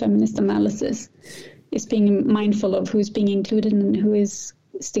taking a feminist analysis, is being mindful of who's being included and who is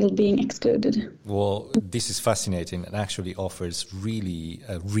still being excluded. Well, this is fascinating and actually offers really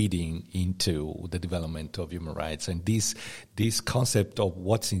a reading into the development of human rights. And this concept of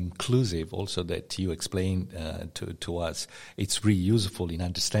what's inclusive also that you explained to us, it's really useful in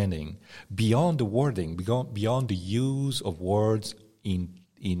understanding beyond the wording, beyond the use of words in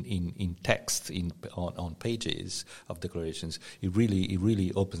text on pages of declarations. It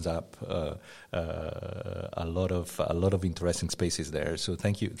really opens up a lot of interesting spaces there. So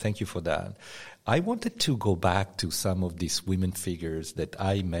thank you for that. I wanted to go back to some of these women figures that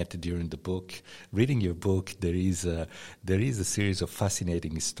I met during the book. Reading your book, there is a series of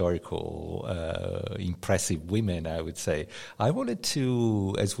fascinating historical, impressive women, I would say. I wanted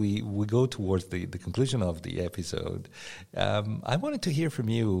to, as we go towards the conclusion of the episode, I wanted to hear from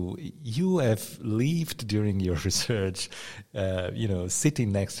you. You have lived during your research,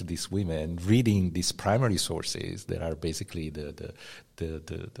 sitting next to these women, reading these primary sources that are basically the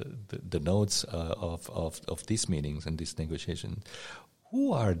notes of these meetings and these negotiations.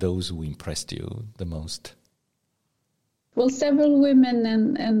 Who are those who impressed you the most? Well, several women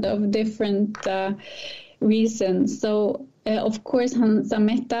and of different reasons. So, of course, Hansa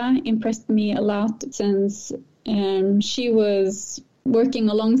Mehta impressed me a lot since she was working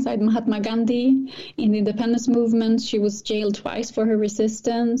alongside Mahatma Gandhi in the independence movement. She was jailed twice for her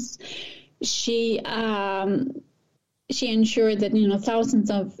resistance. She ensured that thousands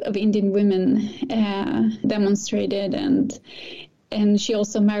of Indian women demonstrated, and she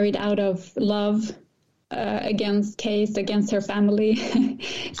also married out of love against her family.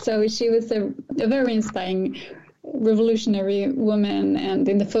 So she was a very inspiring revolutionary woman, and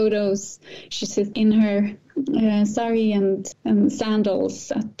in the photos she sits in her sari and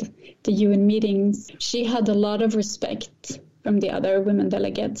sandals at the UN meetings. She had a lot of respect from the other women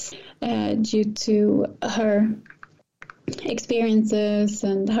delegates due to her experiences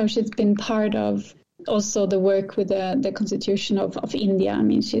and how she's been part of also the work with the Constitution of India. I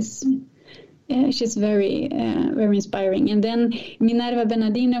mean, she's very inspiring. And then Minerva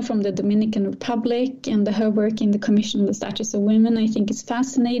Bernardino from the Dominican Republic, and her work in the Commission on the Status of Women, I think is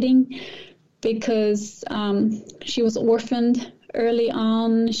fascinating because she was orphaned early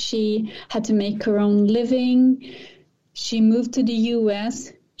on. She had to make her own living. She moved to the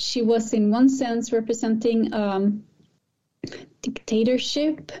U.S. She was in one sense representing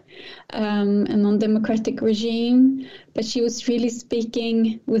dictatorship, a non-democratic regime, but she was really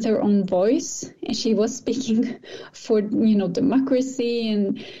speaking with her own voice, and she was speaking for democracy,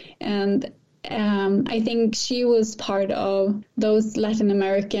 and I think she was part of those Latin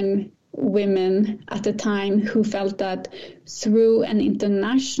American women at the time who felt that through an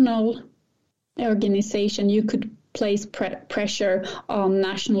international organization you could place pressure on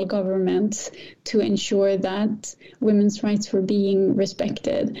national governments to ensure that women's rights were being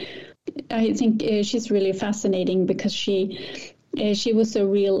respected. I think she's really fascinating because she was a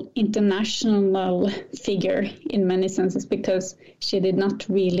real international figure in many senses, because she did not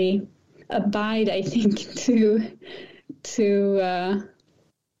really abide, I think, to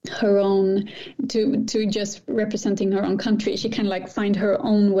her own, to just representing her own country. She kind of find her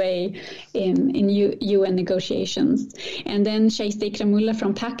own way in UN negotiations. And then Shaista Ikramullah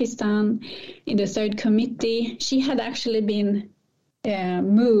from Pakistan in the third committee, she had actually been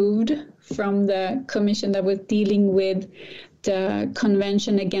moved from the commission that was dealing with the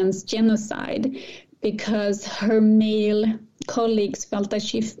Convention Against Genocide because her male colleagues felt that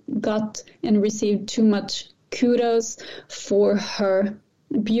she got and received too much kudos for her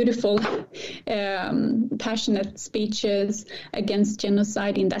beautiful, passionate speeches against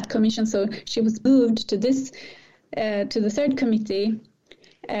genocide in that commission. So she was moved to the third committee.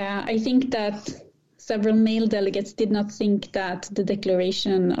 I think that several male delegates did not think that the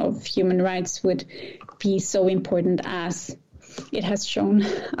Declaration of Human Rights would be so important as it has shown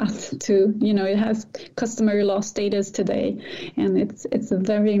us to. It has customary law status today, and it's a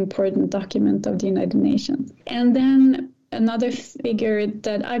very important document of the United Nations. And then another figure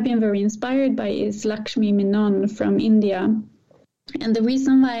that I've been very inspired by is Lakshmi Menon from India. And the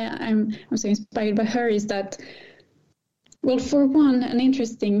reason why I'm so inspired by her is that, well, for one, an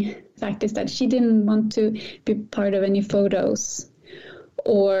interesting fact is that she didn't want to be part of any photos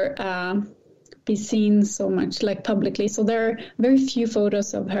or be seen so much publicly. So there are very few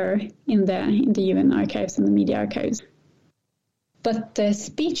photos of her in the UN archives and the media archives. But the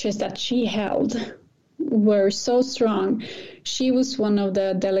speeches that she held were so strong. She was one of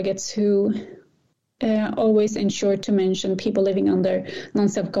the delegates who always ensured to mention people living under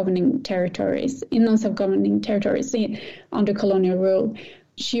non-self-governing territories, under colonial rule.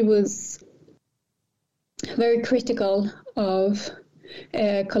 She was very critical of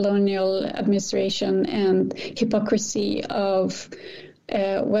colonial administration and hypocrisy of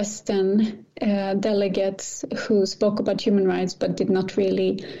Western delegates who spoke about human rights but did not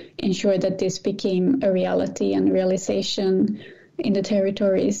really ensure that this became a reality and realization in the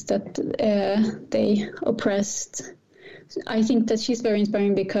territories that they oppressed. I think that she's very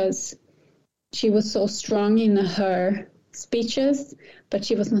inspiring because she was so strong in her speeches, but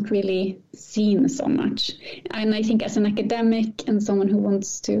she was not really seen so much. And I think as an academic and someone who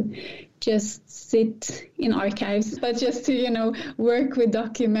wants to just sit in archives, but just to, work with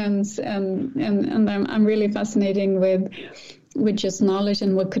documents and I'm really fascinated with just knowledge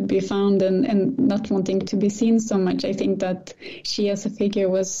and what could be found and not wanting to be seen so much. I think that she as a figure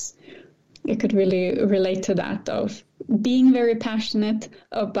I could really relate to that, of being very passionate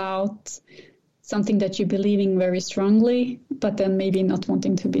about something that you believe in very strongly, but then maybe not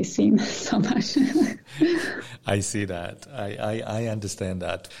wanting to be seen so much. I see that. I understand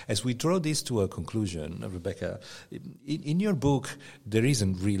that. As we draw this to a conclusion, Rebecca, in your book, there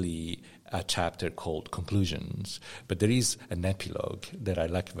isn't really a chapter called Conclusions, but there is an epilogue that I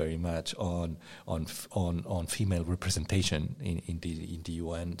like very much on female representation in the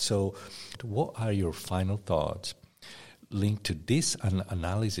UN. So what are your final thoughts linked to this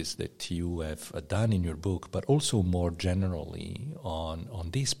analysis that you have done in your book, but also more generally on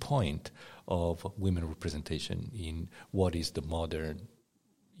this point of women representation in what is the modern,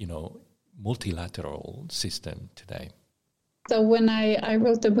 multilateral system today? So when I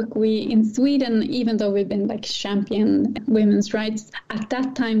wrote the book, we in Sweden, even though we've been champion women's rights, at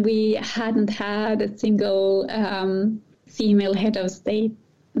that time we hadn't had a single female head of state.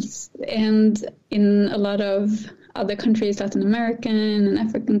 And in a lot of other countries, Latin American and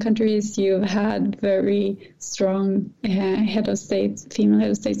African countries, you've had very strong head of states, female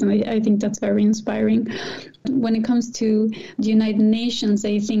head of states, and I think that's very inspiring. When it comes to the United Nations,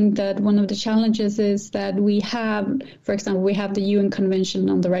 I think that one of the challenges is that we have, for example, we have the UN Convention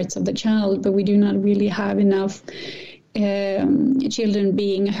on the Rights of the Child, but we do not really have enough children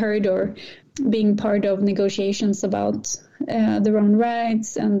being heard or being part of negotiations about their own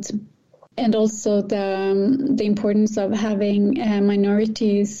rights, and also the importance of having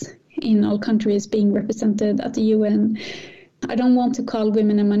minorities in all countries being represented at the UN. I don't want to call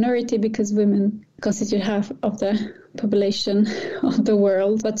women a minority because women constitute half of the population of the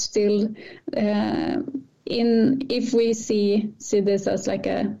world, but still, if we see this as like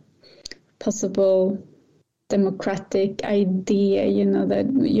a possible democratic idea,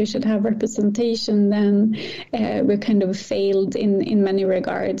 that you should have representation, then we're kind of failed in many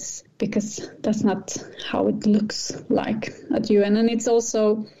regards, because that's not how it looks like at UN. And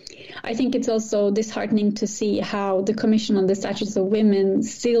I think it's also disheartening to see how the Commission on the Statutes of Women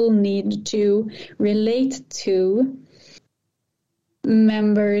still need to relate to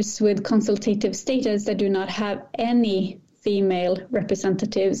members with consultative status that do not have any female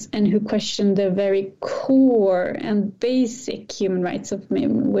representatives and who question the very core and basic human rights of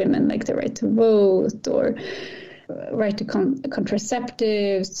women, like the right to vote or right to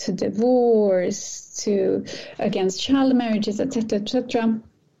contraceptives, to divorce, to against child marriages, etc., etc.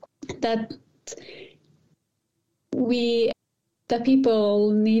 That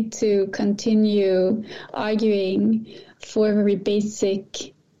people need to continue arguing for very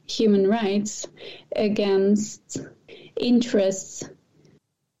basic human rights against interests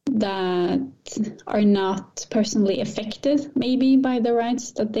that are not personally affected maybe by the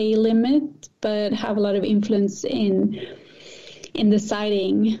rights that they limit, but have a lot of influence in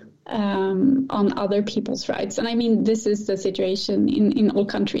deciding on other people's rights. And I mean, this is the situation in all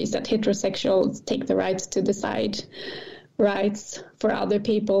countries, that heterosexuals take the right to decide rights for other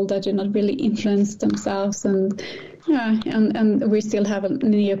people that do not really influence themselves. And we still have a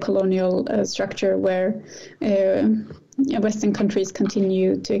neo-colonial structure where Western countries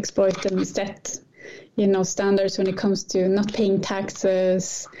continue to exploit and set, standards when it comes to not paying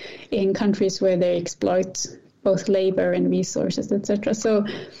taxes in countries where they exploit both labor and resources, etc. So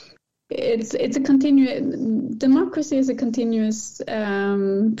it's a democracy is a continuous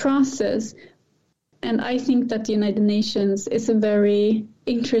process. And I think that the United Nations is a very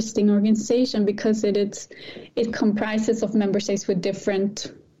interesting organization because it comprises of member states with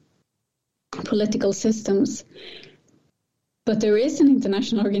different political systems. But there is an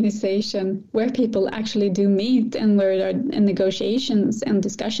international organization where people actually do meet and where there are negotiations and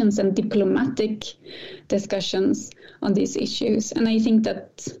discussions and diplomatic discussions on these issues. And I think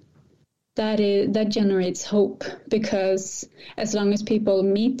that generates hope, because as long as people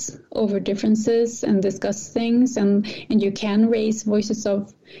meet over differences and discuss things and you can raise voices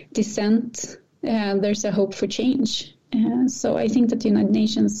of dissent, there's a hope for change. So I think that the United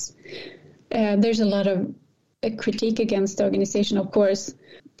Nations, there's a lot of critique against the organization, of course,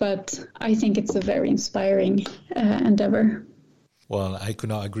 but I think it's a very inspiring endeavor. Well, I could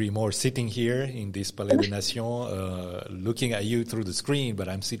not agree more. Sitting here in this Palais des Nations, looking at you through the screen, but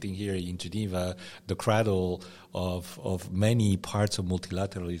I'm sitting here in Geneva, the cradle of many parts of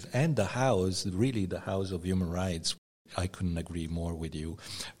multilateralism, and the house of human rights. I couldn't agree more with you.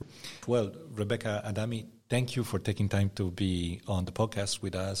 Well, Rebecca Adami, thank you for taking time to be on the podcast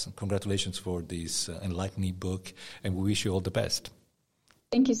with us. Congratulations for this enlightening book, and we wish you all the best.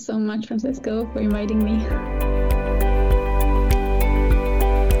 Thank you so much, Francesco, for inviting me.